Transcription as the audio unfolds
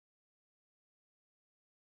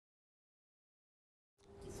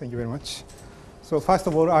Thank you very much. So first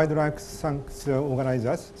of all, I'd like to thank the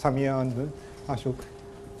organizers, Samir and Ashok,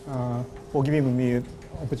 for giving me an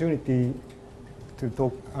opportunity to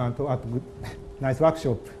talk at a nice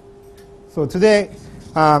workshop. So today,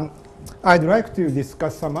 I'd like to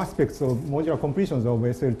discuss some aspects of modular completions of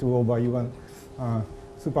SL2 over U1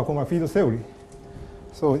 superconformal field theory.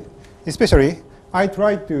 So especially, I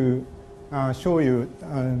try to show you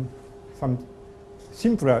some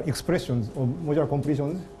simpler expressions of modular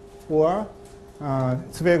completions or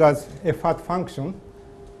Zweig's F hat function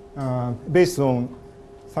based on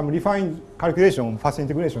some refined calculation of fast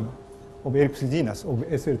integration of elliptic genus of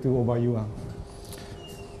SL2 over U1.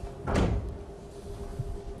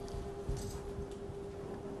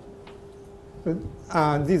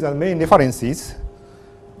 So, these are main references.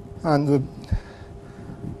 And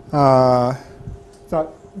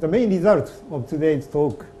the main result of today's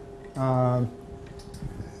talk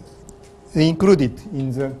included in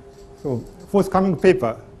the forthcoming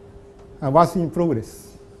paper, work in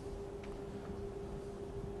progress.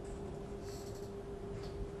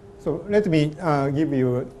 So let me give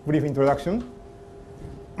you a brief introduction.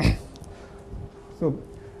 So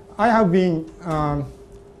I have been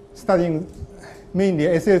studying mainly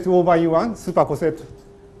SL2 over U1 supercoset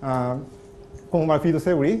conformal field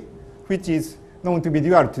theory, which is known to be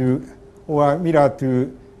dual to or mirror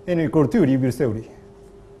to n equal 2 reveal theory.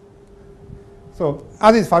 So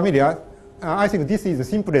as is familiar, I think this is the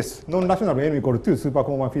simplest non-rational n equal 2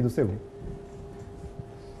 superconformal field theory.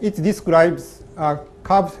 It describes a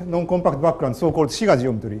curved non-compact background, so-called Shiga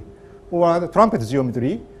geometry, or the trumpet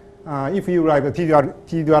geometry, if you like a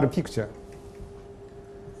T-dual picture.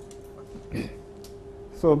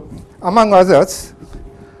 So among others,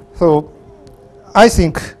 so I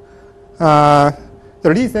think the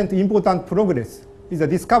recent important progress is the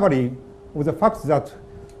discovery of the fact that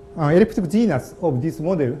elliptic genus of this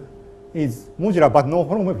model is modular but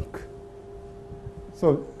non-holomorphic.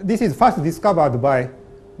 So this is first discovered by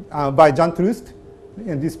Jan Troost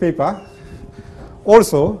in this paper.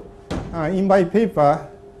 Also, in my paper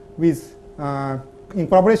with in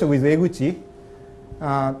collaboration with Eguchi,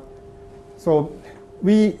 so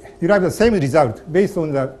we derived the same result based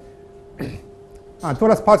on the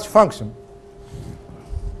torus patch function.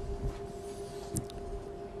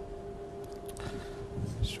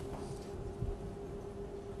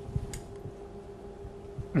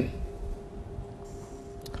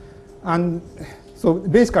 And so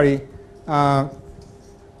basically,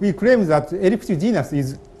 we claim that elliptic genus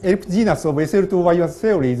of SL2 over U1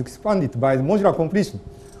 theory is expanded by the modular completion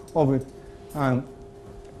of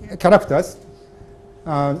characters,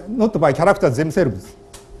 not by characters themselves.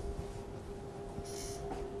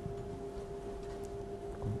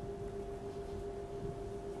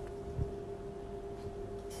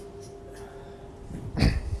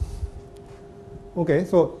 Okay,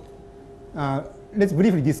 so let's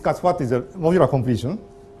briefly discuss what is a modular completion.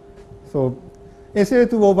 So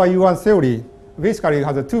SL2 over U1 theory basically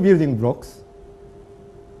has two building blocks.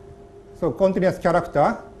 So continuous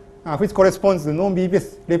character, which corresponds to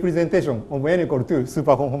non-BPS representation of n equal to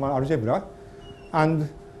superconformal algebra, and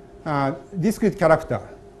discrete character,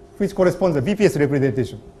 which corresponds to BPS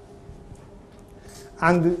representation.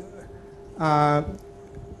 And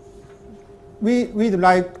we'd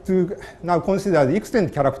like to now consider the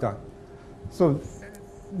extent character. So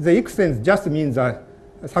the extent just means a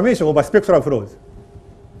summation over spectral flows.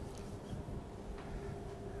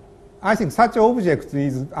 I think such an object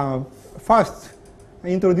is first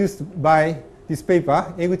introduced by this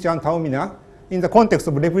paper, Eguchi and Taomina, in the context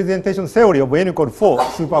of representation theory of n equal 4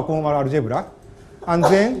 superconformal algebra. And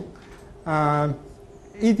then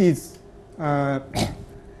it is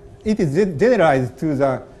generalized to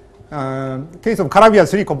the case of Calabi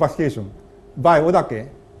 3 compactification by Odake.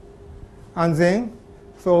 And then,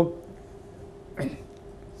 so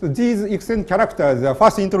these extent characters are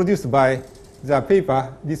first introduced by the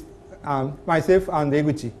paper, this myself and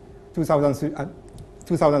Eguchi,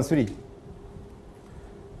 2003.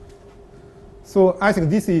 So I think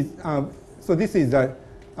this is the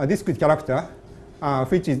discrete character,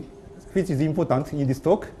 which is important in this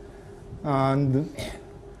talk, and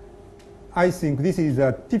I think this is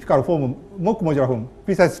a typical form of mock modular form,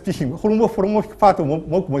 precisely speaking, holomorphic part of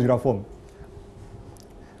mock modular form.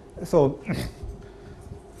 So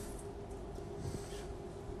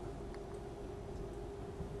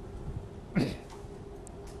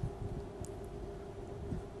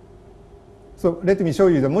so let me show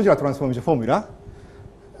you the modular transformation formula.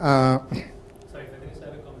 Sorry, if I can just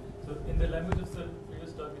add a comment. So in the language of the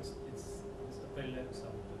previous talk, it's a parallel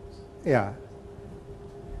sum. Yeah.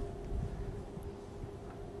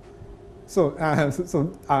 Okay.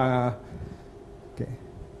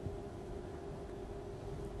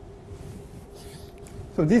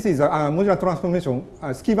 So this is a modular transformation,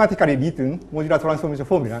 schematically written modular transformation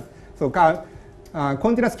formula. So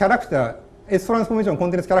continuous character, S transformation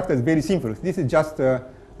continuous character is very simple. This is just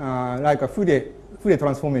like a Fourier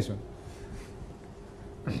transformation.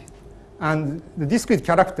 And the discrete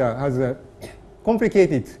character has a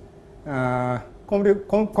complicated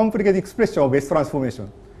expression of S transformation.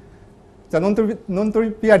 The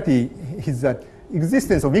non-triviality is the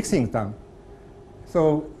existence of mixing term.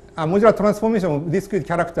 So a modular transformation of discrete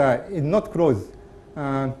character is not close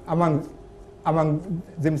among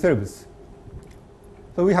themselves.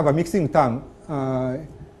 So we have a mixing term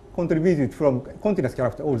contributed from continuous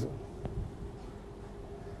character also.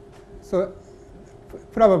 So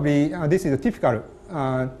probably this is a typical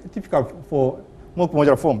for most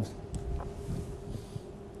modular forms.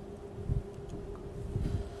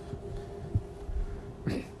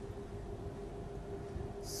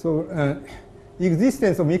 So the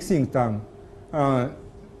existence of mixing term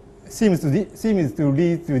seems to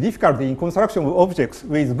lead to difficulty in construction of objects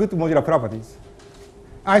with good modular properties.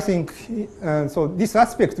 I think so. This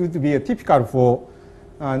aspect would be a typical for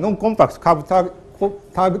non-compact curved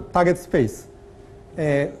target space.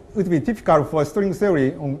 Would be typical for string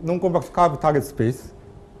theory on non-compact curved target space.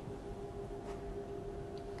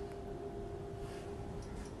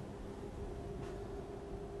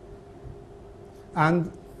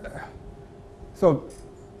 And so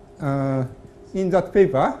in that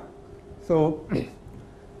paper, so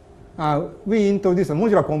we introduce a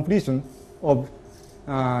modular completion of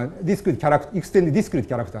discrete character, extended discrete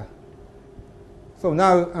character. So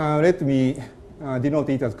now let me denote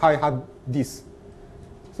it as chi hat this.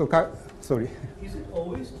 So sorry. Is it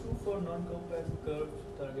always true for non-compact curved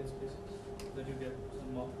target spaces that you get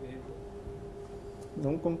some mock behavior?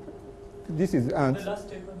 Non-compact. This is the last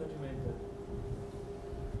statement that you made there.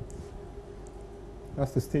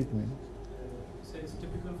 That's the statement. So it's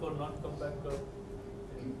typical for non-compact curve.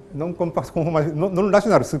 Non-compact conformal,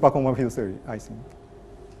 non-rational super-conformal field theory, I think.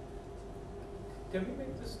 Can we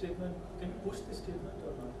make this statement? Can we push this statement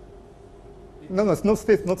or not? No, it's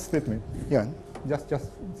not statement. Yeah, just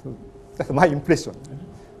my impression.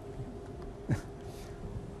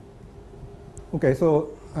 Okay, so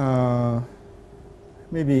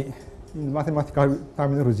maybe in mathematical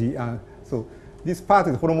terminology, so this part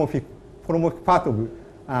is holomorphic part of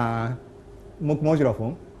modular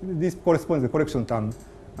form. This corresponds to the correction term,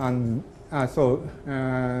 and so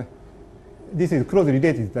this is closely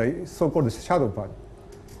related to the so-called shadow part.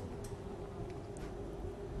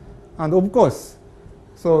 And of course,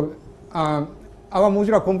 so our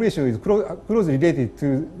modular completion is closely related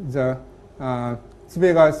to the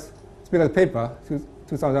Zvega's paper,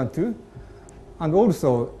 2002, and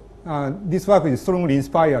also this work is strongly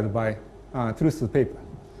inspired by Truth's paper,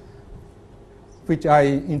 which I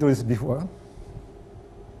introduced before.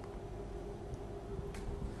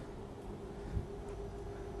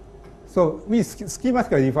 So we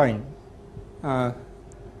schematically define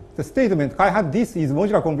the statement chi hat this is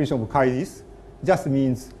modular completion of chi this just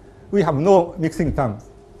means we have no mixing terms.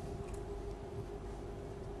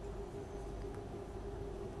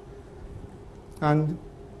 And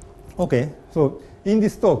okay, so in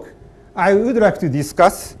this talk, I would like to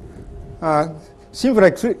discuss simpler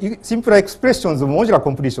expressions of modular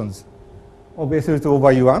completions of SL2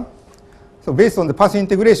 over U1. So based on the path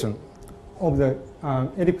integration of the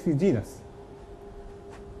elliptic genus.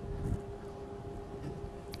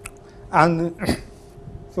 And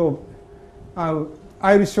so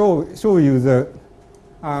I will show you the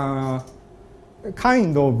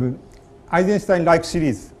kind of Eisenstein-like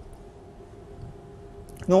series,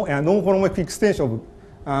 non-holomorphic extension of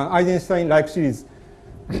Eisenstein-like series.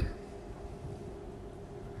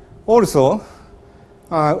 Also,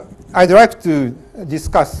 I'd like to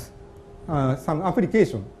discuss some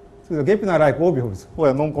application to the Gepner-like orbitals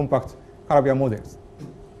for non-compact Calabian models.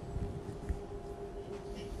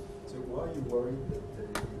 So why are you worried that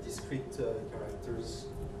the discrete characters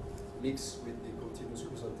mix with the continuous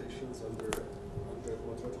representations under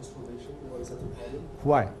modular transformation? Why is that a problem?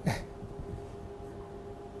 Why?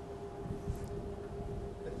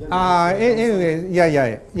 Anyway, yeah.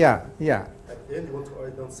 At the end, you want to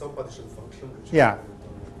write down some partition function. Which Yeah.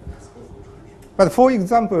 But for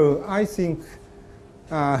example, I think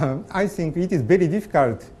it is very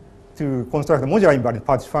difficult to construct a modular invariant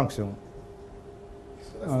partition function.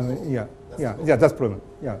 So That's the problem.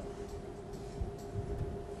 Yeah.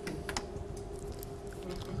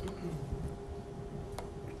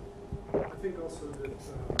 I think also that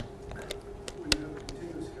when you have a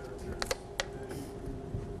continuous character,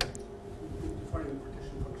 you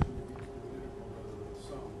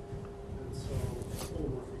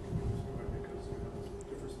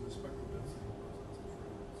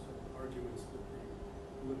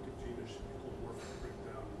condition, holomorphic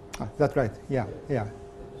breakdown. That's right. Yeah, yeah,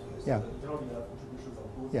 yeah. Now you have contributions of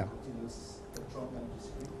both Yeah. continuous electron and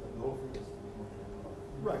discrete, and the whole thing is modular.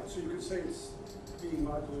 Right, so you could say it's being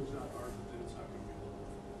modular is not hard, but then it's not going to be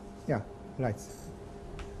holomorphic. Yeah, right.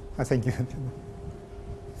 Thank you.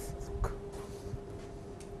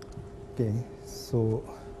 Okay, so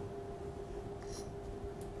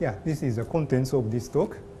yeah, this is the contents of this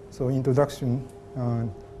talk. So introduction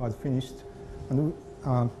was finished, and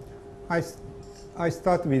I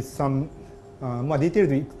start with some more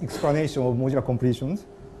detailed explanation of modular completions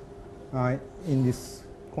in this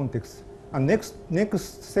context. And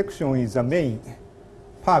next section is the main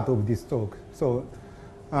part of this talk. So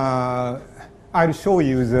I'll show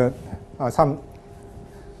you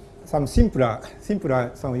some simpler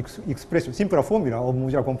expression, simpler formula of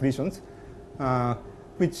modular completions,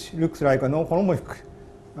 which looks like a non-holomorphic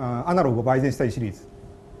analog of Eisenstein series.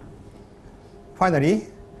 Finally,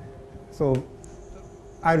 so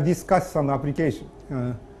I'll discuss some application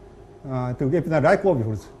to Epner-like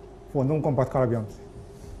orbitals for non-compact calabians.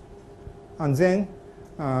 And then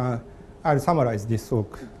I'll summarize this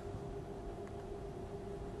talk.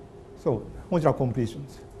 So, modular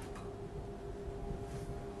completions.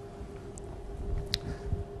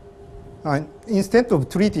 Instead of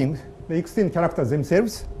treating the extended characters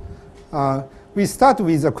themselves, we start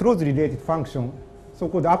with a closely related function,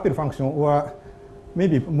 so-called Appel function, or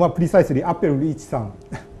maybe more precisely, Appel reach sum.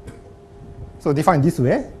 So defined this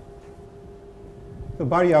way. The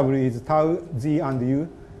variable is tau, z, and u.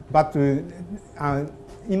 But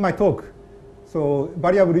in my talk, so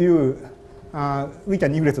variable u, we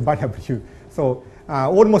can neglect variable u. So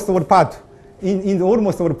almost all part, in the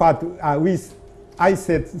almost all part, I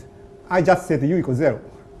just set u equals 0.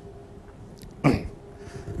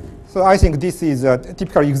 So I think this is a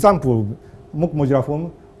typical example of mock modular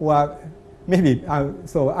form, or maybe,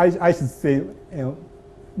 so I should say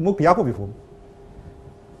mock Jacobi form.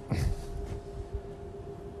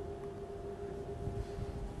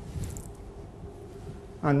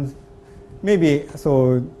 And maybe,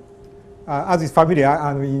 so as is familiar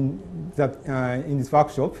in this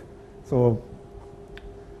workshop, so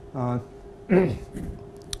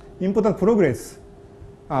important progress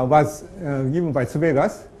was given by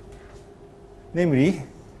Subegas, namely,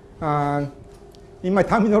 in my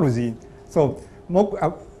terminology, so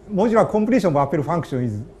modular completion of Appel function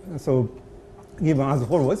is so given as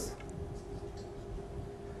follows.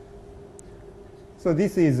 So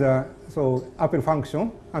this is so Appel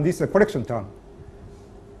function, and this is a correction term.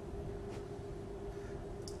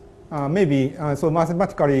 Maybe so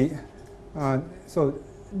mathematically, so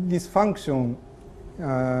this function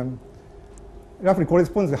roughly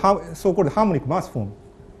corresponds to the so-called harmonic mass form,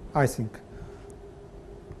 I think.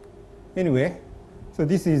 Anyway, so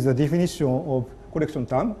this is a definition of correction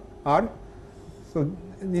term R. So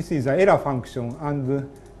this is an error function, and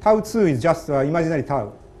tau 2 is just imaginary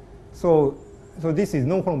tau. So this is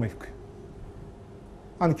non-holomorphic.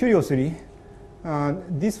 And curiously,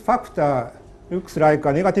 this factor looks like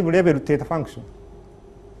a negative level theta function.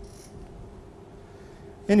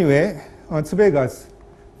 Anyway, Subegas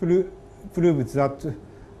proves that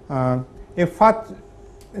f hat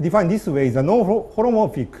defined this way is a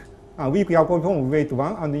non-holomorphic weak Jacobi form of weight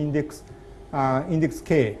 1 and index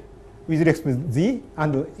k with respect to z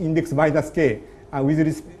and index minus k with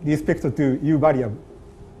respect to u variable.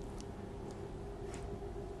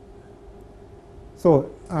 So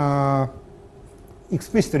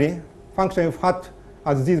explicitly, function f hat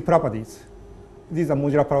has these properties. These are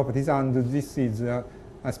modular properties, and this is a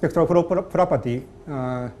spectral property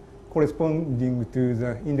corresponding to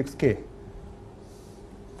the index k.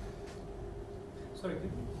 Sorry, can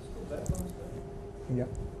you just go back one step? Yeah.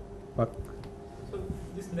 But So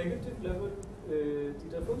this negative level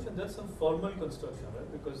theta function, that's some formal construction,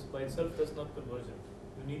 right? Because by itself that's not convergent.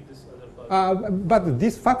 You need this other part. but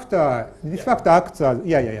this factor acts as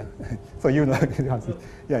so you know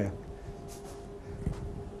yeah.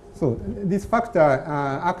 So this factor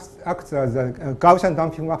acts as a Gaussian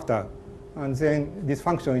damping factor, and then this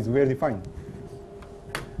function is well defined.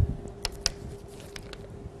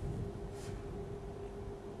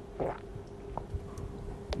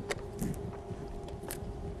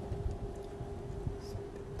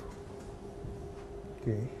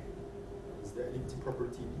 Okay. Is there elliptic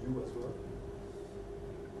property in U as well?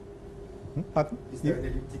 Pardon? Is there an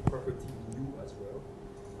elliptic property in U as well?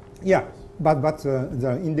 Yeah, but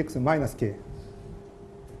the index minus k.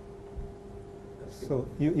 So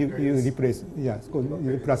you replace it's called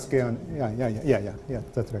you plus k and yeah,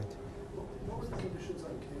 that's right. What were the conditions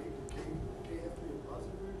on K? Did K have to be a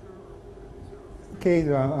positive integer or K is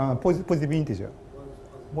a positive integer.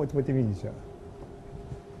 multiplicative integer.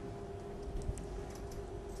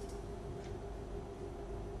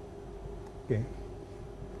 Okay.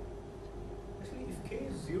 Actually, if k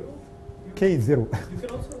is 0, K is 0. you can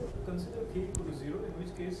also consider k equal to 0, in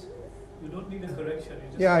which case you don't need a correction. You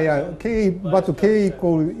just Yeah. K, but bias K times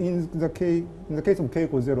equal in the case of K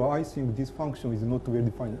equals 0, I think this function is not well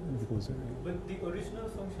defined because. But the original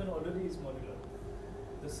function already is modular.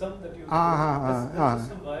 The sum that you Ah.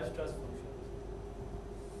 some bias trust function.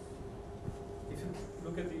 If you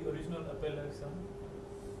look at the original appellate sum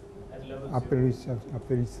at level 0.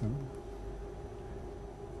 Appellation.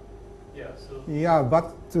 Yeah, so Yeah,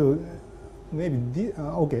 but maybe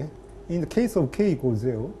okay. In the case of K equals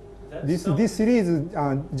 0, that this sum- series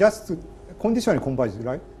just conditionally converges,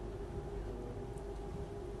 right?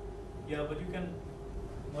 Yeah, but you can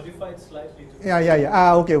modify it slightly to Yeah.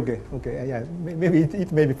 Ah, okay. Yeah, maybe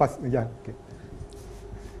it may be fast. Yeah, okay.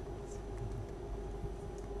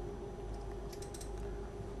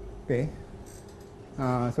 Okay.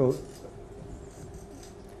 So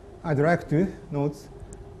I'd like to note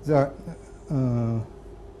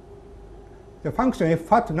the function f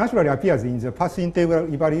hat naturally appears in the path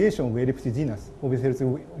integral evaluation of elliptic genus of cells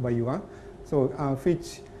by U1. So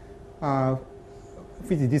which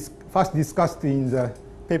is first discussed in the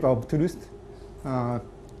paper of Trust,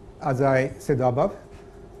 as I said above.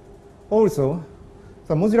 Also,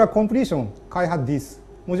 the modular completion, Chi had this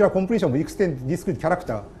modular completion of extended discrete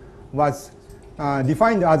character was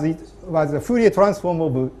defined as it was a Fourier transform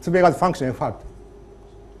of Zubega's function f hat.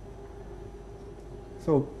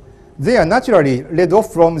 So they are naturally read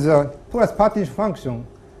off from the torus partition function,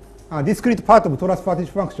 discrete part of torus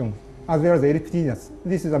partition function, as well as the elliptic genus.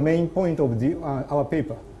 This is the main point of our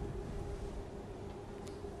paper.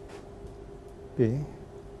 Okay.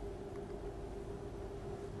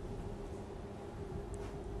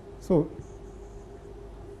 So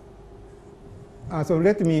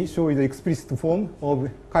let me show you the explicit form of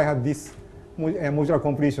Chi hat this modular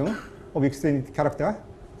completion of extended character.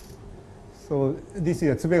 So this is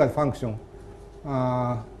a Zubega's function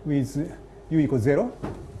with u equals 0.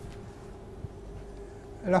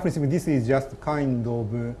 Roughly speaking, this is just kind of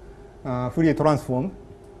Fourier transform,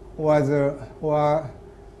 or the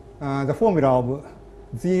formula of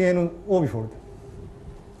Zn orbifold.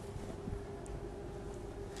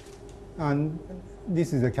 And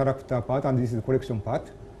this is the character part, and this is the correction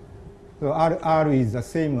part. So R is the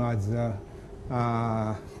same as that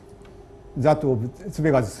of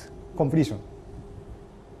Zubega's completion.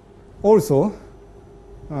 Also,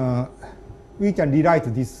 we can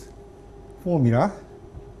rewrite this formula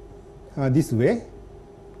this way.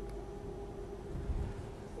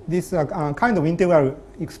 This kind of integral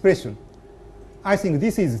expression. I think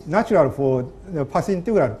this is natural for the path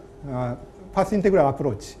integral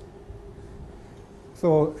approach.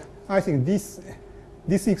 So I think this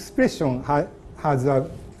expression has a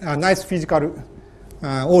nice physical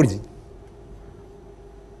origin.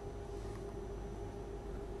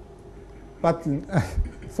 But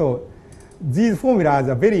so these formulas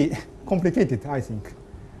are very complicated, I think.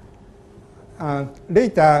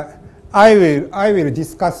 Later, I will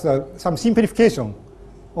discuss some simplification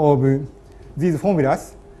of these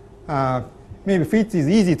formulas. Maybe which is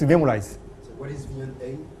easy to memorize. So what is V and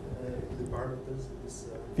A, the parameters?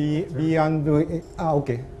 B and A,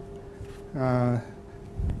 okay.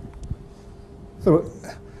 So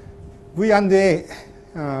V and A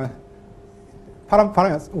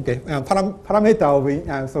parameter of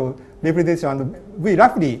so representation, and V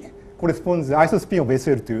roughly corresponds to the isospin of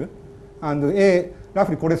SL2, and A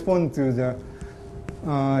roughly corresponds to the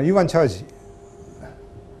U1 charge.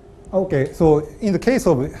 Okay, so in the case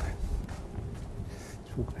of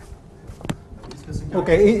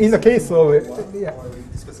okay, in the case of yeah. Or are we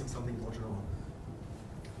discussing something more general?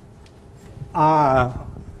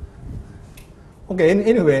 Okay.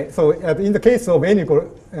 Anyway, so in the case of n equal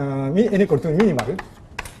to minimal,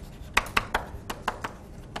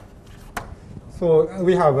 so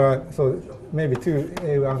we have so maybe two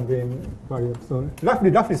A and M variables. So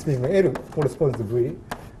roughly speaking, L corresponds to V,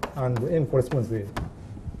 and M corresponds to A.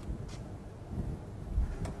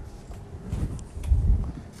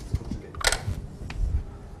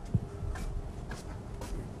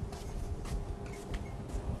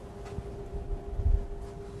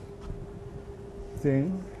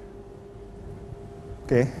 Then,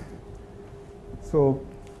 okay, so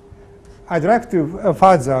I'd like to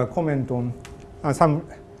further comment on some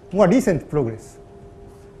more recent progress.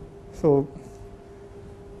 So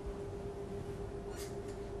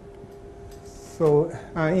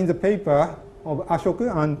in the paper of Ashok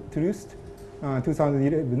and Trust,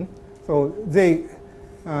 2011, so they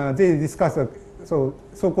discuss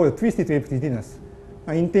so-called twisted elliptic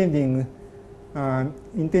intending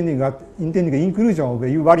the inclusion of a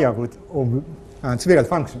u variable of Zwiger's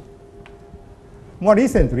function. More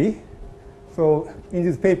recently, so in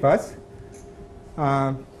these papers,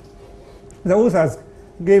 the authors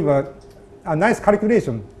gave a nice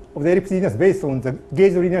calculation of the elliptic based on the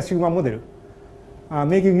gauge linear sigma model,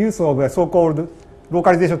 making use of a so-called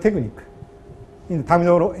localization technique in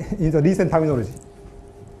the recent terminology.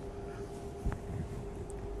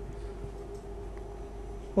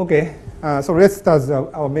 Okay, so let's start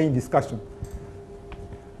our main discussion,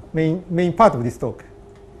 main part of this talk.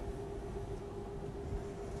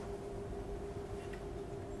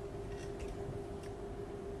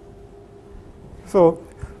 So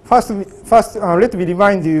first, let me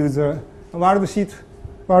remind you the world sheet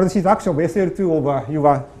action of SL2 over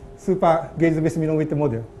your super gauge-based minimum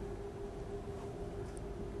model.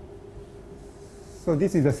 So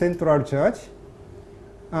this is the central charge.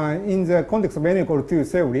 In the context of n=2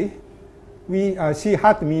 theory, we C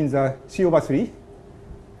hat means C over 3,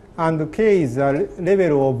 and K is the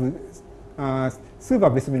level of super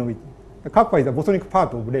base minimum. The kappa is the bosonic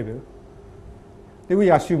part of level. Then we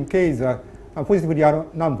assume K is a positive real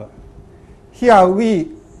number. Here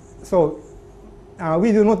we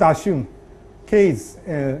do not assume K is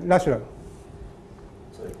rational.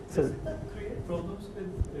 Sorry, does that create problems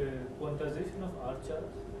with quantization of R charge?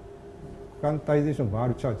 Quantization of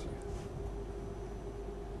R charge.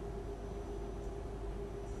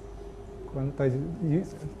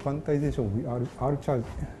 Quantization of R charge.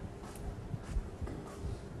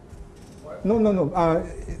 No.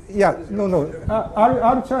 Yeah, no.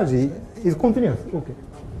 R charge is continuous. Okay.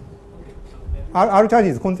 R charge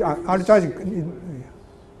is R charge. Okay.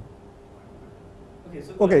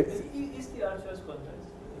 So okay. Is the R charge quantized?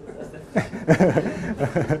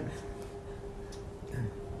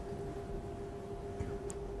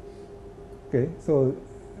 Okay. So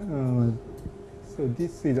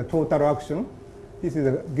this is a total action. This is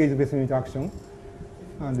a gauge-based unit action,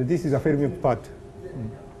 and this is a Fermi part.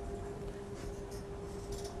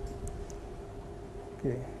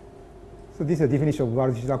 Okay. So this is a definition of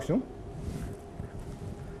world sheet action.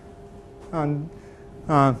 And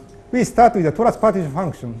we start with the torus partition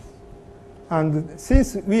function. And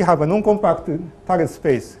since we have a non-compact target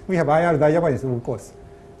space, we have IR divergence, of course.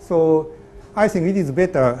 So I think it is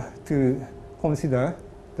better to consider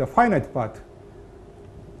the finite part,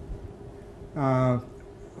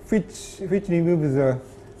 which removes the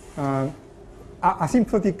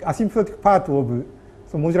asymptotic part of the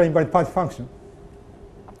modular invariant part function.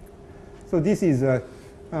 So this is a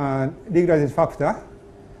regularization factor,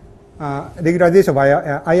 regularization of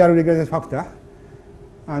IR regularization factor,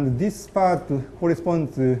 and this part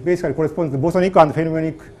basically corresponds to bosonic and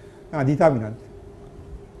fermionic determinant.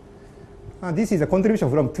 This is a contribution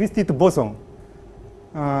from twisted boson,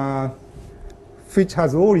 which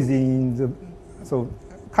has origin in the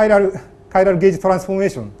chiral gauge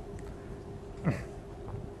transformation.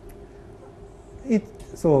 It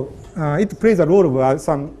plays a role of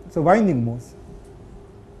some winding modes.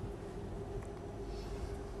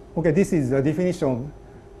 Okay, this is the definition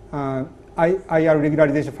of IR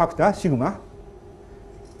regularization factor, sigma.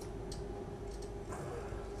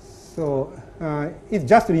 So it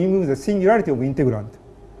just removes the singularity of integrand.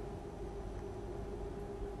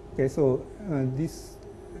 Okay, so this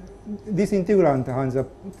integrand has a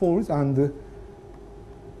poles, and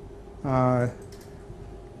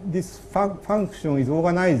this function is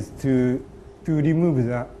organized to remove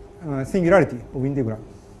the singularity of integrand.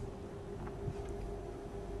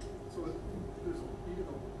 So there's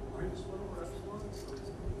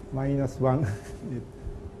a -1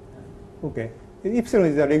 Okay. Epsilon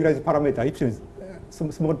is a regularized parameter. Epsilon is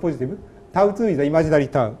small positive. Tau2 is the imaginary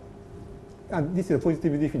tau. And this is a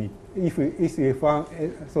positive definite. If F1,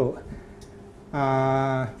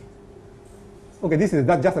 okay, this is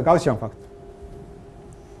just a Gaussian factor.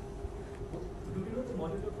 Do we know the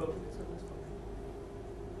modular properties of this function?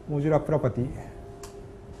 Modular property.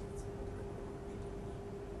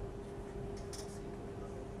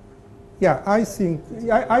 Yeah, I think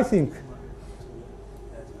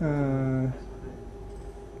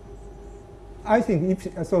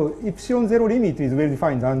epsilon zero limit is well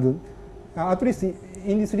defined, and at least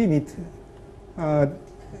in this limit,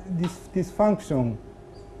 this function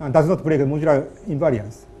does not break the modular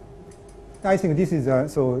invariance. I think this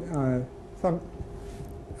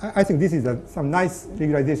is some nice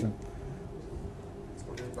regularization.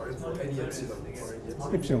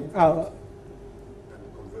 Epsilon.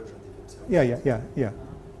 Yeah.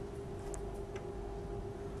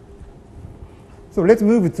 So let's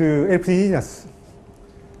move to elliptic genus.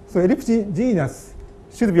 So elliptic genus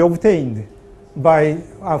should be obtained by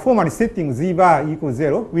formally setting z bar equals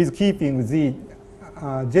 0 with keeping the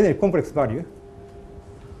generic complex value.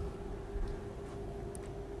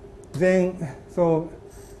 Then, so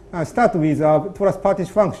start with a torus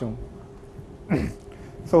partition function.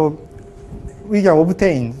 So we can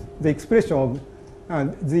obtain the expression of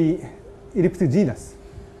the elliptic genus.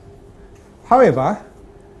 However,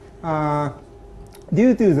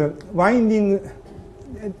 due to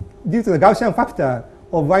the Gaussian factor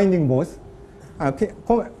of winding modes,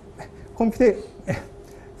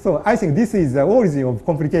 so I think this is the origin of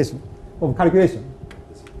complication of calculation.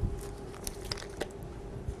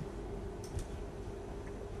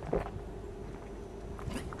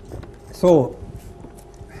 So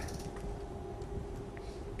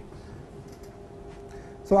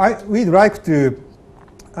we'd like to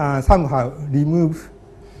somehow remove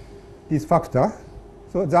this factor.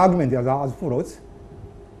 So the argument is as follows.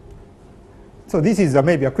 So this is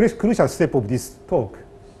maybe a crucial step of this talk.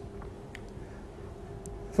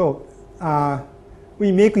 So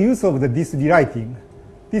we make use of this rewriting.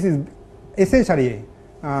 This is essentially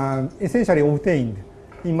obtained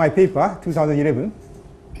in my paper 2011.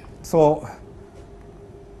 So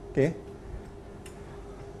okay.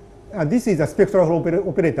 This is a spectral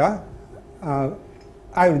operator.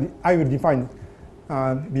 I will define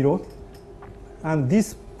below. And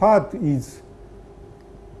this part is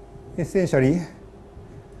essentially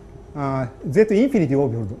Z infinity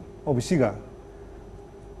orbital of Shiga.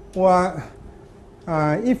 Or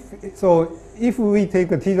if we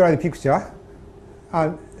take a tenoid picture,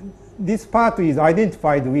 this part is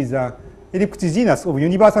identified with the elliptic genus of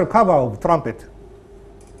universal cover of trumpet.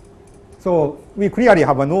 So we clearly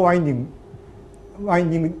have a no winding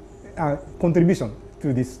contribution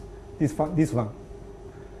to this one.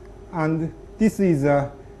 And this is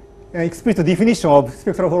an explicit definition of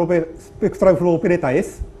spectral flow operator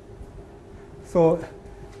S. So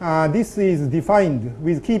this is defined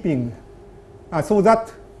with keeping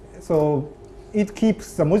so it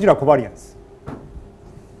keeps the modular covariance.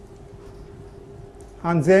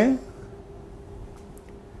 And then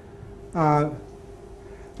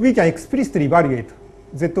we can explicitly evaluate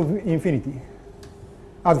Z of infinity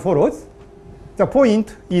as follows. The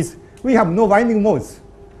point is we have no winding modes.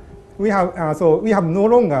 We have we have no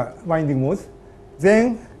longer winding modes.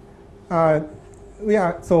 Then the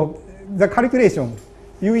calculation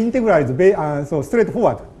you integrate so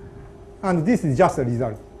straightforward, and this is just a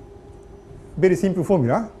result. Very simple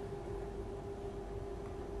formula.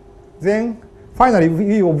 Then finally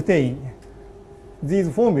we obtain this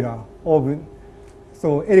formula of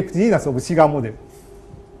elliptic genus of Shiga model.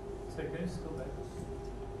 Sorry, can you just go back?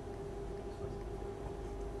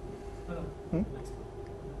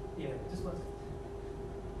 Yeah, just one.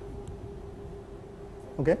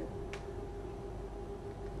 Okay.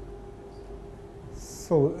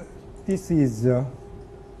 So this is the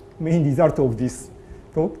main result of this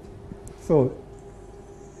talk. So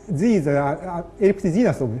these are elliptic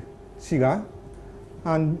genus of Shiga,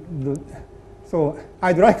 and so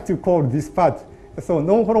I'd like to call this part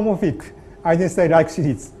non-holomorphic Eisenstein-like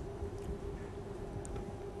series.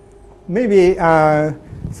 Maybe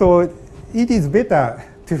so it is better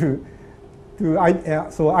to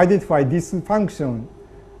identify this function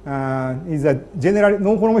is a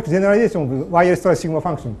non-holomorphic generalization of YL sigma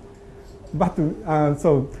function. But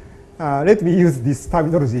let me use this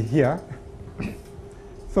terminology here.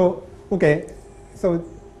 So okay, so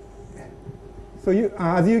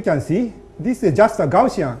as you can see, this is just a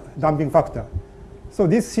Gaussian damping factor. So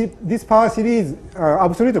this power series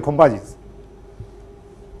absolutely converges.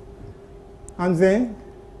 And then,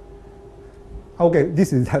 okay,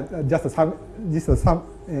 this is just a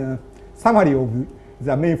summary of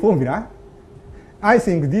the main formula. I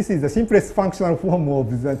think this is the simplest functional form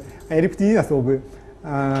of the elliptic genus of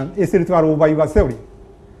SL2R over UR theory.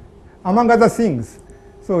 Among other things,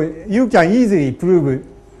 so you can easily prove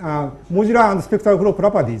modular and spectral flow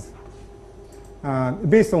properties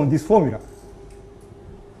based on this formula.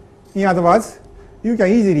 In other words, you can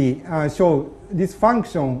easily show this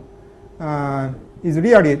function is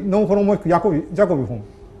really non-holomorphic Jacobi form.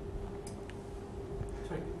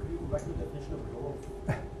 Sorry, could you go back to the definition of law?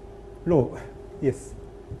 Law, yes,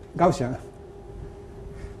 Gaussian.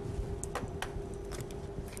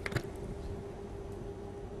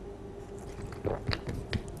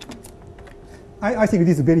 I think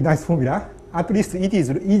this is a very nice formula. At least it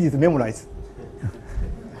is easy to memorize.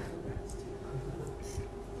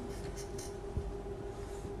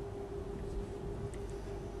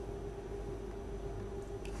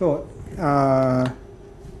 So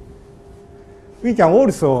we can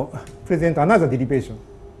also present another derivation.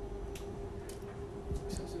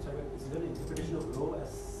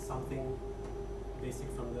 something basic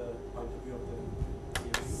from the point of view of the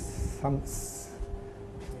theory?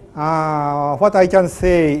 What I can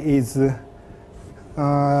say is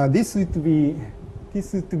this would be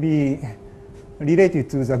related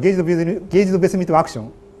to the gauge-Bessemet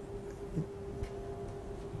action.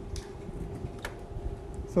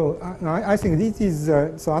 So I think this is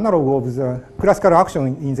so analog of the classical action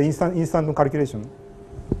in the instant calculation.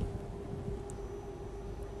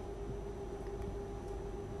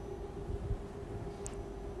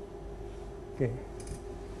 Okay.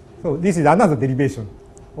 So this is another derivation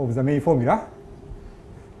of the main formula.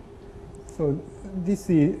 So this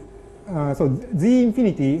is so Z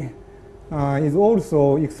infinity is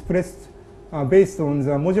also expressed based on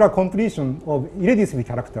the modular completion of irreducible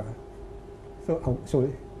character. So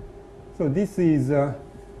so this is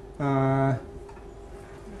modular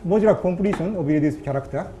completion of irreducible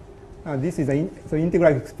character. This is the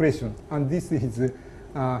integral expression, and this is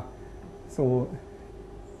so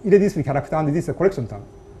irreducible character, and this is a correction term.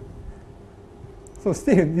 So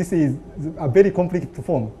still, this is a very complicated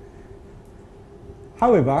form.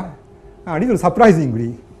 However, a little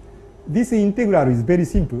surprisingly, this integral is very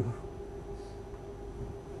simple.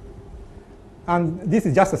 And this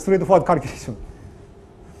is just a straightforward calculation.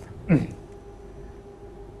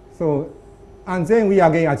 So, and then we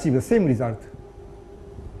again achieve the same result.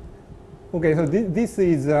 Okay, so this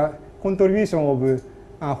is a contribution of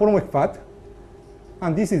holomorphic part,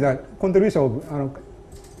 and this is a contribution of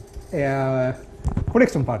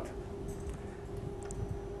correction part.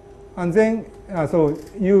 And then, so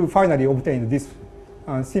you finally obtain this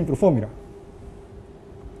simple formula.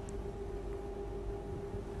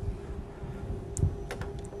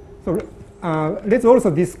 So let's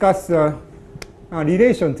also discuss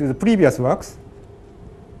relation to the previous works.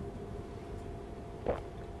 Could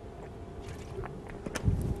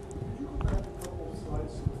you go back a couple of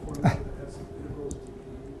slides to the formula that has integrals to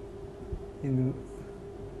In,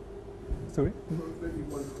 sorry? P? Maybe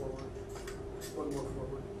one forward, one more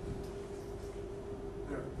forward.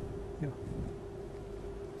 There. Yeah.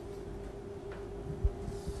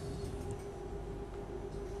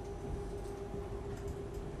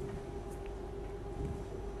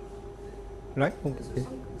 Right? Okay. Is there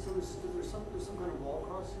some kind of wall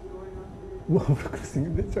crossing going on here? Wall crossing.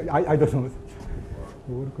 I don't know.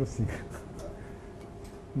 Wall crossing. I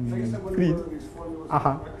guess I wonder whether these formulas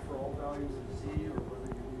are correct for all values of Z, or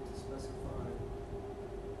whether you need to specify.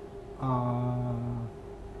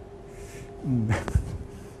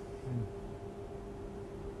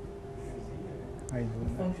 I don't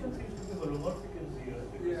know. Function seems to be holomorphic in zero.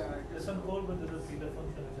 Yeah, I There's some code, but there's a singular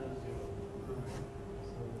function which has zero.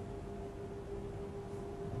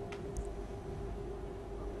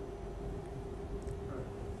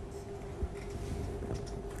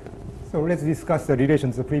 So So let's discuss the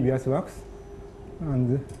relation to the previous works.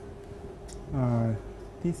 And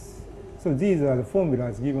so these are the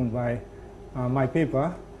formulas given by my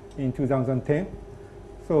paper in 2010.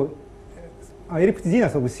 So elliptic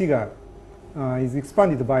genus of Shiga is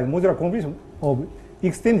expanded by the modular completion of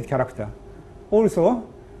extended character. Also,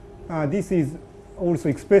 this is also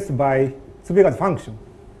expressed by Zubega's function.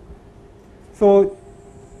 So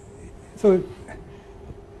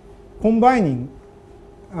combining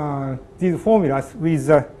these formulas with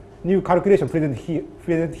the new calculation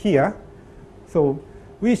present here, so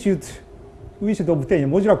we should obtain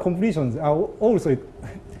modular completions are also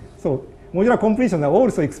so modular completions are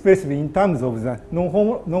also expressed in terms of the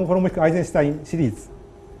non-holomorphic Eisenstein series,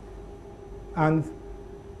 and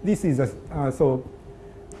this is so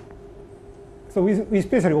we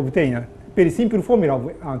especially obtain a very simple formula of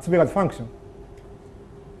Zubega's function.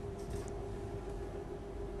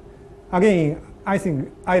 Again, I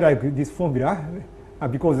think I like this formula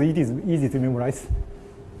because it is easy to memorize.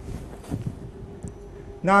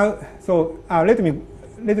 Now, so let me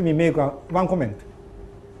make one comment.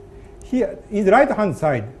 Here is the right-hand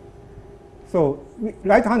side. So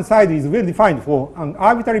right-hand side is well defined for an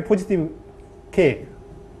arbitrary positive k.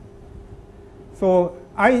 So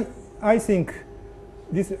I think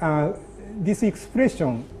this this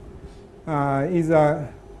expression is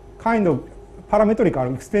a kind of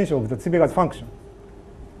parametrical extension of the Zubega's function.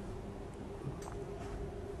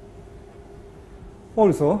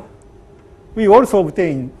 Also, we also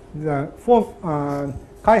obtain the form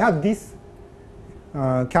chi hat this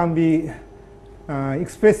can be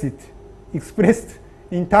expressed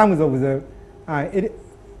in terms of the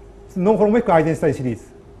non-holomorphic Eisenstein series.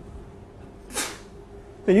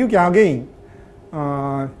 So you can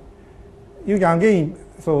again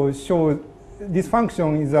so show this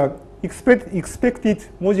function is a expected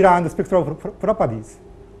modular and spectral properties.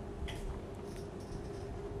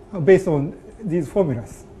 based on these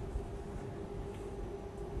formulas.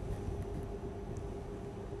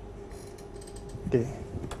 Okay.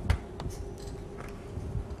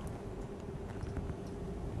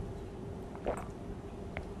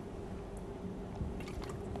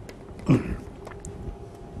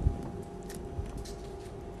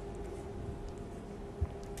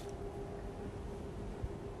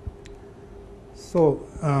 So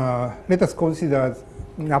let us consider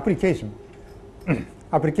an application.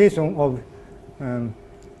 Application of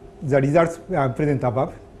the results present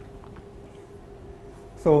above.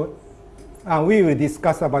 So we will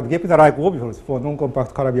discuss about Gepler-like orbitals for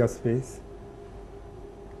non-compact Calabi-Yau space.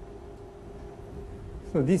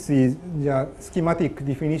 So this is the schematic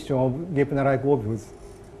definition of Gepler-like orbitals.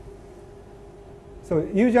 So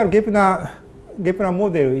usual Gepler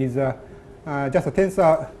model is just a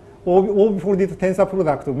tensor orbifolded tensor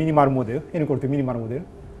product of minimal model, n equal to minimal model.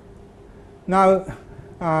 Now,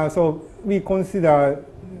 so we consider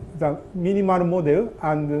the minimal model,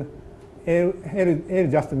 and L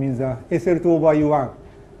just means SL2 over U1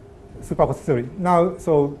 superposition theory. Now,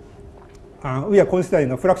 so we are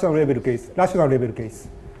considering a fractional level case, rational level case.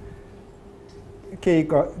 K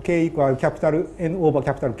equal capital N over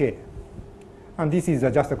capital K. And this is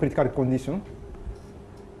just a critical condition.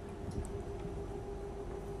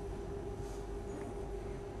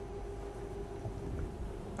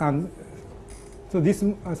 And so this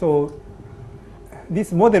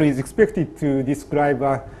model is expected to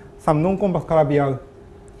describe some non-compact Calabi-Yau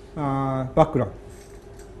background.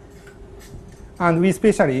 And we'd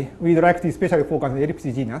like to especially focus on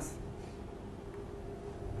elliptic genus.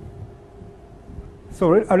 So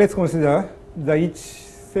let's consider the each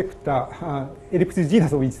sector, elliptic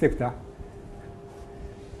genus of each sector.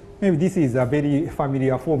 Maybe this is a very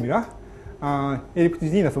familiar formula. Elliptic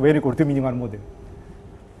genus of L equal to minimal model.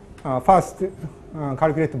 First,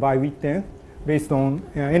 calculated by Witten based on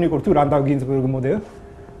n equal to Landau-Ginzburg model,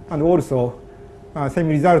 and also same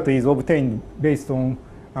result is obtained based on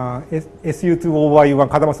SU2 over U1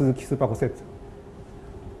 Kadama-Suzuki supercoset.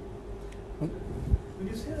 When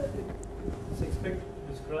you say that it's expected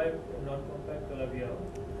to describe a non-compact Calabi-Yau,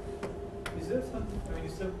 is there some? I mean,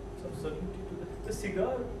 is there some certainty to that? The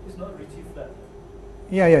cigar is not Ricci flat.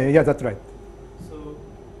 Yeah, that's right. So.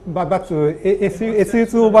 But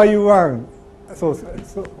SU2 over U1, so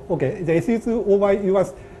okay, the SU2 over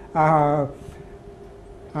U1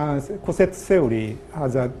 coset theory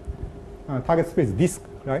has a target space disk,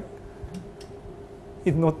 right?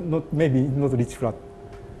 It's not maybe not Ricci flat.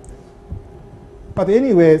 But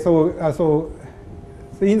anyway, so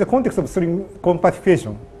in the context of string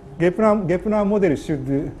compactification, Gepler model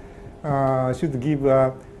should give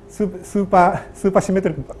a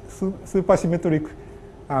supersymmetric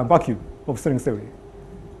vacuum of string theory.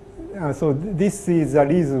 So this is the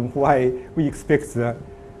reason why we expect the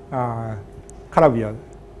Calabi-Yau.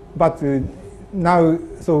 But now,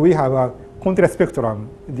 so we have a contrast spectrum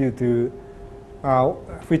due to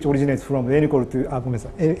which originates from n equal to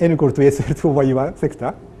SL2 over U1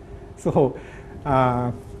 sector. So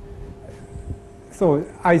so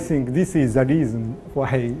I think this is the reason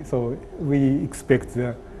why we expect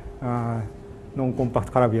the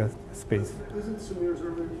non-compact Calabi-Yau space. Isn't Samir's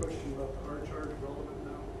earlier question about the R-charge relevant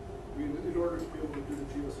now? I mean, in order to be able to do the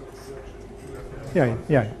GSO projection, you have to have Yeah.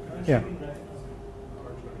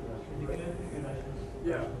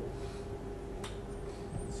 Yeah.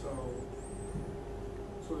 So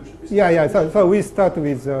there should be. Yeah. So we start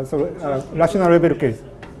with rational level case.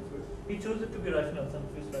 He chose it to be rational.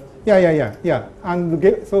 Yeah. And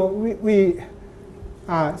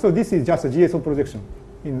so this is just a GSO projection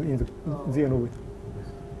in the ZN orbit.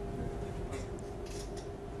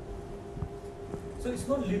 So it's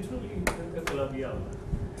not literally a Calabi-Yau.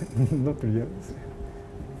 Not really.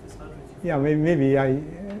 It's not Ricci. Yeah, maybe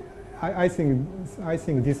I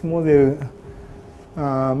think this model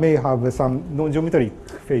may have some non-geometric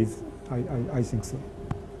phase. I think so.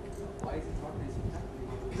 Why is it not Ricci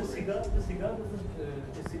flat? The cigar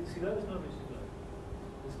is not Ricci flat.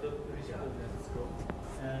 It's the Ricci flat.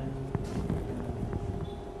 And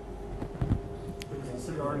It's a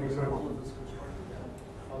cigar example of this construction.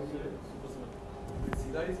 how is it? The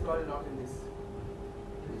cigar is probably not in this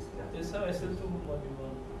class. There's some SL2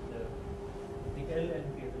 module there. The L and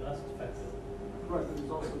K, the last factor. Right, but there's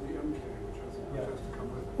also the MK, which has to come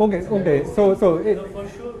with it. Okay. So No, for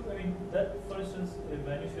sure, I mean, that, for instance,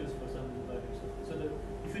 vanishes for some values. So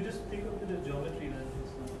if you just think of it as geometry, then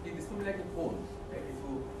it's not. This would be like a cone, right? If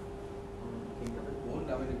you think of a cone, I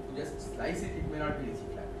mean, if you just slice it, it may not be Ricci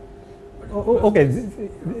flat. But okay.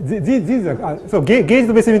 These are so gauge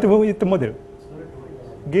the base unit model.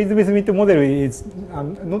 gauge-based Schmidt model is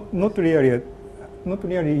not really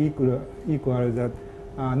equal that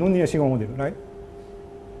non-linear sigma model, right?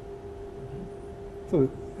 So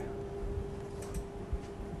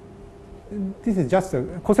this is just a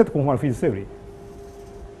coset conformal field theory.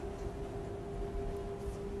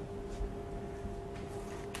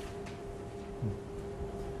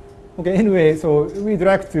 Okay, anyway, so we'd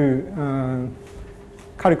like to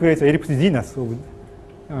calculate the elliptic genus of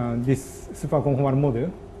this superconformal model.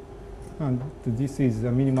 And this is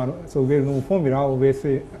a minimal, so well-known formula of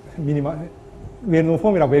well-known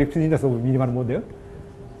formula of elliptic genus of minimal model.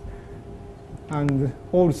 And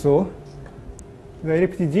also, the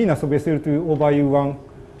elliptic genus of SL2 over U1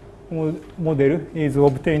 model is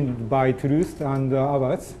obtained by Troost and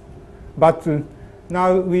others. But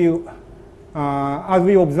now we, as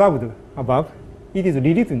we observed above, it is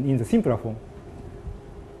rewritten in the simpler form.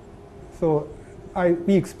 So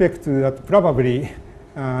we expect that probably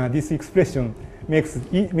this expression makes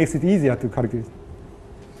it easier to calculate.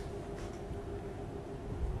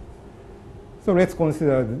 So let's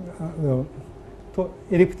consider the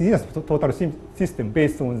elliptic genus total system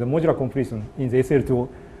based on the modular completion in the SL2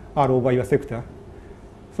 R over your sector.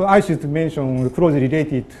 So I should mention the closely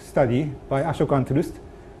related study by Ashok and Troost,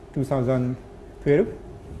 2012.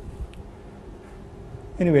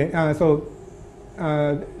 Anyway,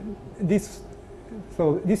 this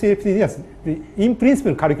elliptic genus in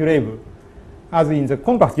principle calculable as in the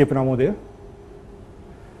compact Gepler model,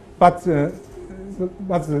 but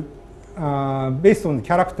based on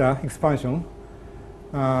character expansion,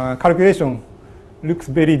 calculation looks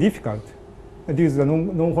very difficult due to the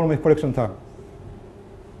non-holomorphic collection term.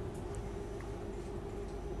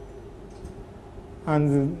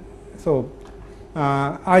 And so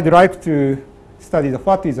I'd like to study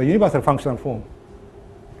what is a universal functional form.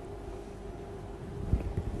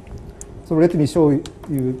 So let me show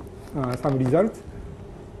you some results.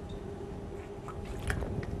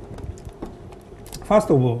 First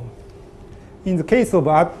of all, in the case of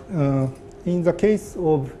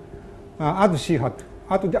add C hat,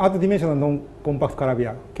 add dimensional non-compact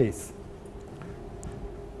Calabi-Yau case.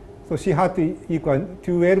 So C hat equal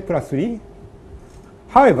 2L plus 3.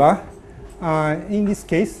 However, in this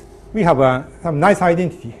case, we have some nice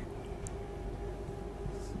identity.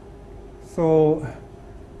 So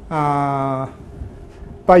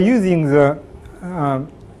by using the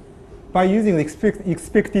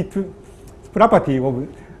expected property of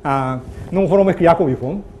non-holomorphic Jacobi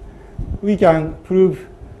form, we can prove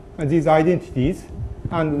these identities,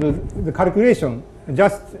 and the calculation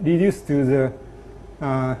just reduced to the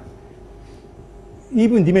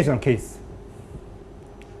even dimensional case.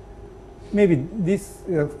 Maybe this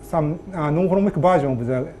some non-holomorphic version of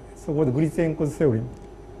the so-called Gritsenko's theorem,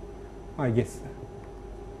 I guess.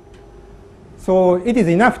 So it is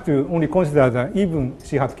enough to only consider the even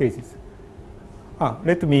C hat cases.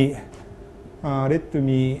 Let me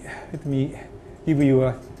give you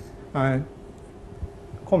a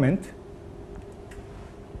comment.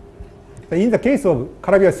 In the case of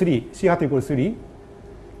Calabi-Yau 3, C hat equals 3.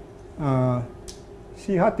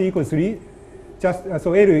 C hat equals 3. Just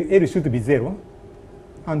so L should be 0,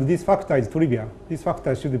 and this factor is trivial. This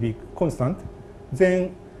factor should be constant.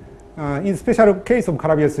 Then, in the special case of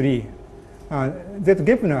Calabi-Yau 3, Z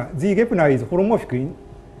Gepler is holomorphic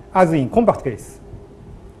as in compact case.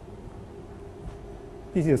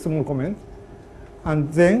 This is a small comment.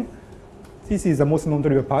 And then this is the most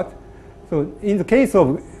non-trivial part. So in the case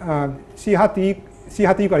of C hat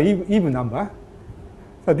equal even number,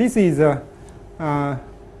 so this is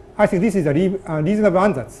I think this is a reasonable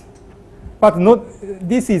ansatz, but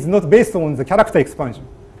this is not based on the character expansion.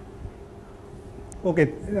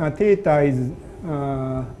 Okay, theta is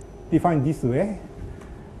defined this way.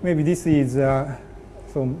 Maybe this is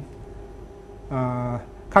some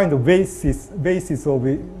kind of basis of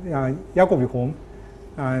Jacobi form,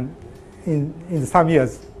 and in some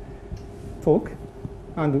years talk,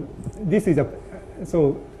 and this is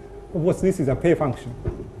so of course this is a pay function,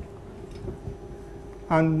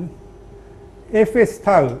 and Fs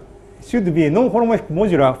tau should be a non-holomorphic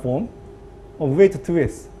modular form of weight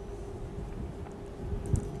 2s.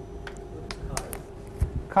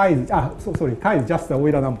 Chi is chi is just the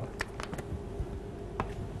Euler number.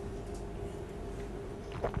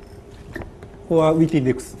 Or weight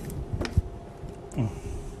index.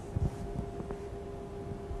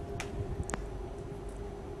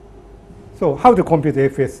 So how to compute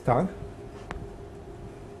Fs tau?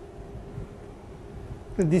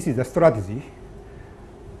 This is a strategy.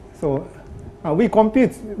 So we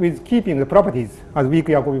compute with keeping the properties as weak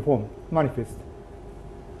Jacobi form manifest.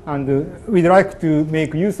 And we'd like to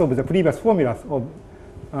make use of the previous formulas of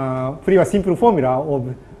previous simple formula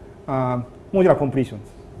of modular completions.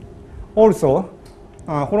 Also,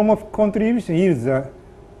 holomorphic contribution yields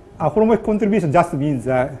holomorphic contribution just means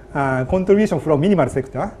contribution from minimal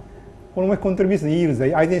sector. Holomorphic contribution yields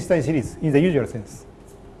the Eisenstein series in the usual sense.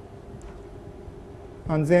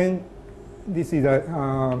 And then this is a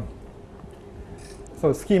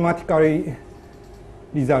so schematically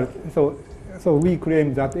result. So we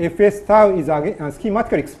claim that Fs tau is again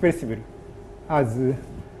schematically expressible as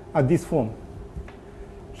this form.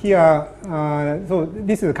 Here, so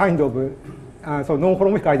this is a kind of so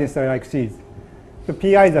non-holomorphic Eisenstein-like series. So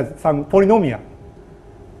Pi is some polynomial,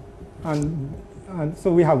 and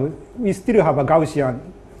so we still have a Gaussian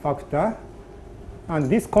factor, and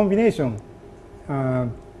this combination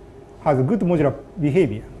has a good modular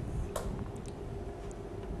behavior.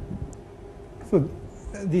 So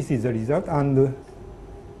this is the result, and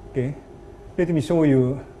okay, let me show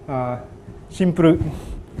you simple.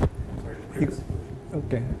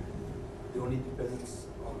 Okay. The only dependence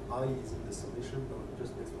on I is in the summation, or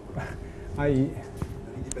just based on I. The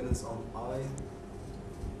only dependence on I.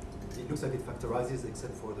 It looks like it factorizes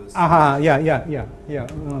except for those. Yeah.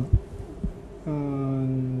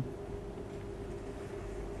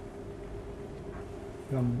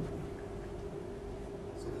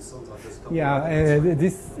 So the sums are just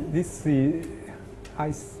this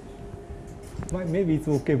maybe it's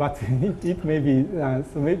okay, but it may be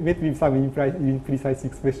so maybe some imprecise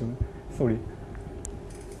expression. Sorry.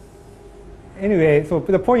 Anyway, so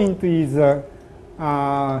the point is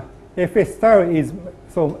Fs tau is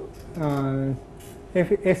so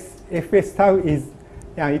Fs tau is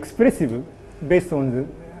expressive based on the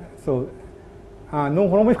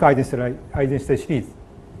non-holomorphic Eisenstein series.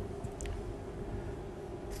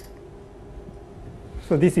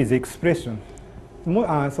 So this is the expression.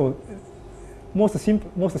 So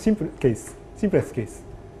simplest case.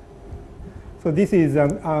 So this is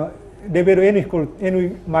level n equal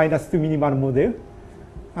n minus 2 minimal model,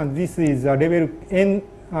 and this is level n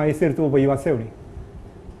SL2 over your theory.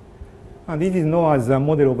 And this is known as a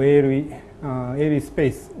model of ALE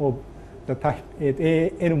space of the type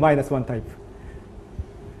n minus 1 type.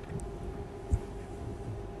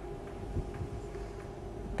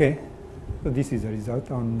 Okay, so this is the result,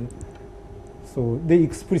 and so the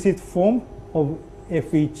explicit form of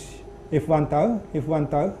F1 tau.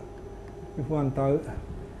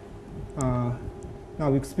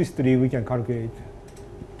 Now explicitly we can calculate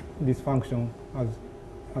this function as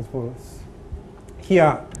follows.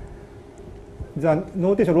 Here, the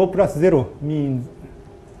notation rho plus 0 means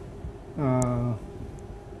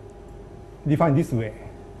defined this way.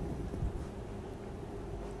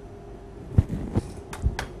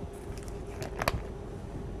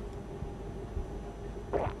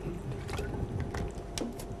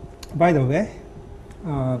 By the way,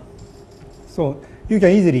 so you can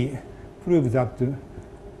easily prove that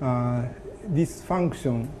this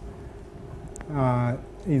function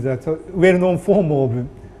is a well-known form of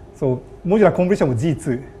modular completion of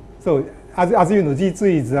G2. So as you know, G2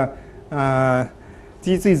 is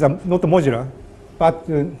not modular, but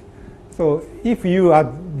so if you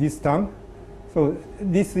add this term, so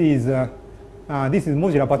this is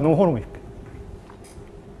modular but non-holomorphic.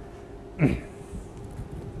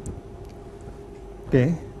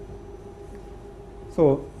 Okay.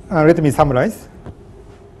 So let me summarize.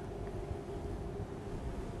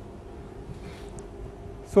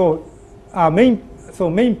 So main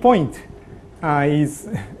point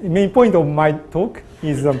of my talk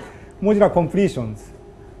is modular completions.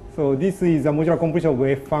 So this is a modular completion of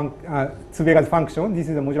Zubeger's function. This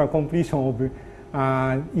is a modular completion of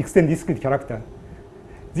extended discrete character.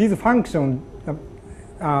 These functions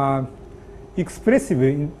are expressive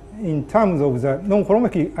in terms of the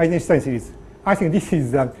non-holomorphic Eisenstein series. I think this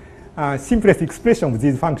is the simplest expression of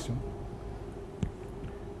this function.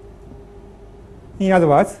 In other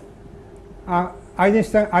words,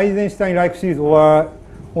 Eisenstein-like series or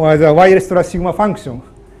the wireless plus sigma function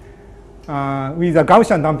with a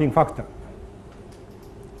Gaussian damping factor.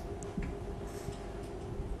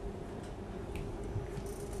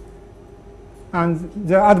 And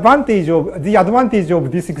the advantage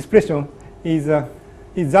of this expression is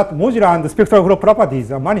that modular and spectral flow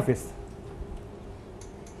properties are manifest.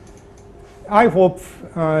 I hope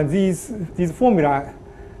these formula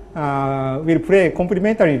will play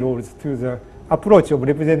complementary roles to the approach of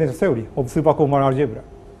representation theory of superconformal algebra.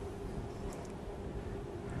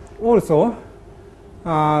 Also,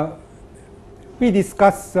 we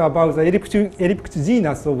discussed about the elliptic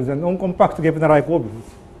genus of the non-compact Gebner-like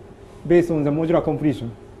orbitals based on the modular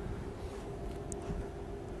completion.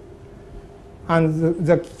 And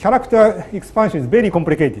the character expansion is very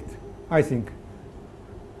complicated, I think.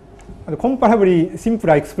 A comparably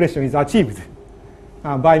simpler expression is achieved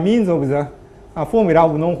by means of the formula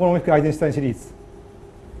of non-holomorphic Eisenstein series.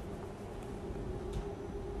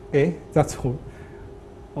 Okay, that's all.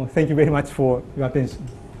 Thank you very much for your attention.